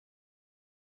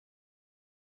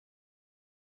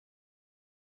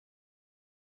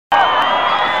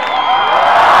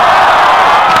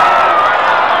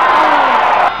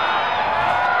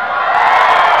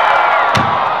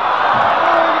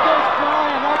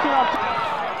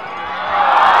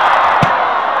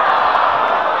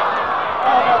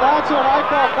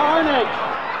Carnage.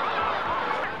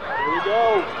 Here we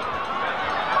go.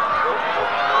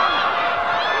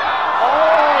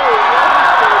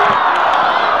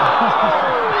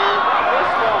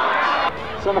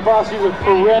 Son of Frosty is a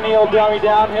perennial dummy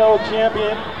downhill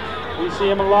champion. We see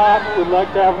him a lot. We'd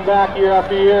like to have him back year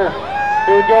after year.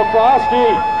 Here we go,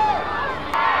 Frosty.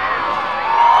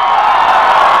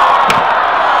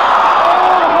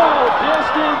 Oh,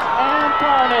 distance and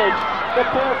carnage. The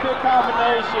perfect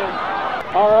combination.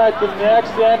 All right, the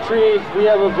next entry, we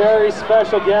have a very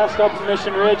special guest up from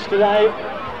Mission Ridge tonight.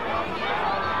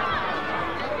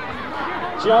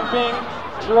 Jumping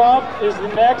Trump is the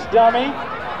next dummy.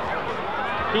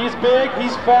 He's big,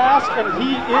 he's fast, and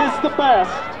he is the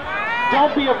best.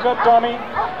 Don't be a dummy.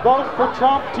 Vote for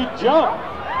Trump to jump.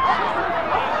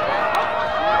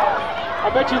 I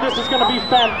bet you this is going to be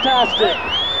fantastic.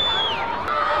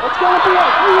 It's going to be a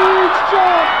huge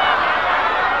jump.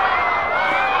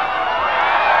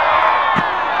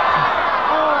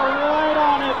 Oh, right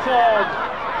on its edge.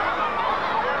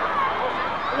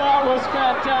 That was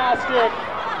fantastic.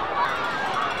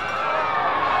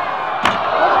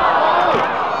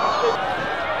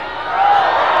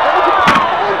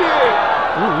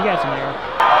 Ooh, you got some air.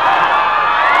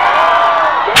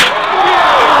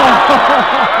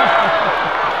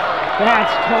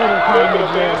 That's total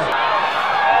carnage there.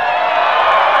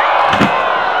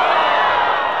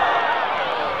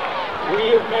 We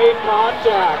have made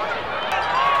contact.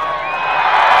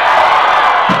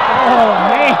 Oh,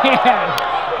 man.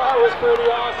 That was pretty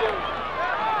awesome.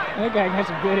 That guy got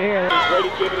some good air. He's ready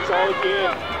to give it his all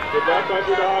again. Good luck,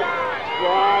 underdog.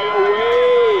 Fly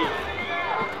away.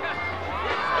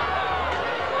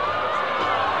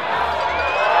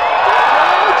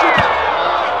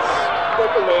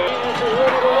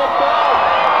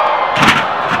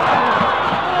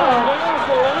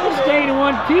 Stayed in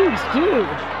one piece, too.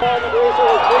 Oh,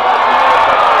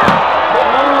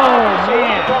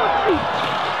 man.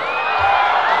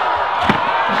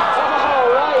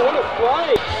 Alright, what a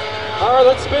flight. Alright,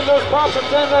 let's spin those pops and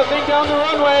send that thing down the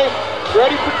runway.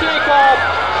 Ready for takeoff.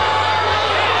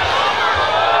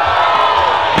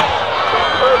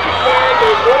 Perfect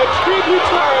landing. What a tribute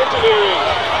to our engineering.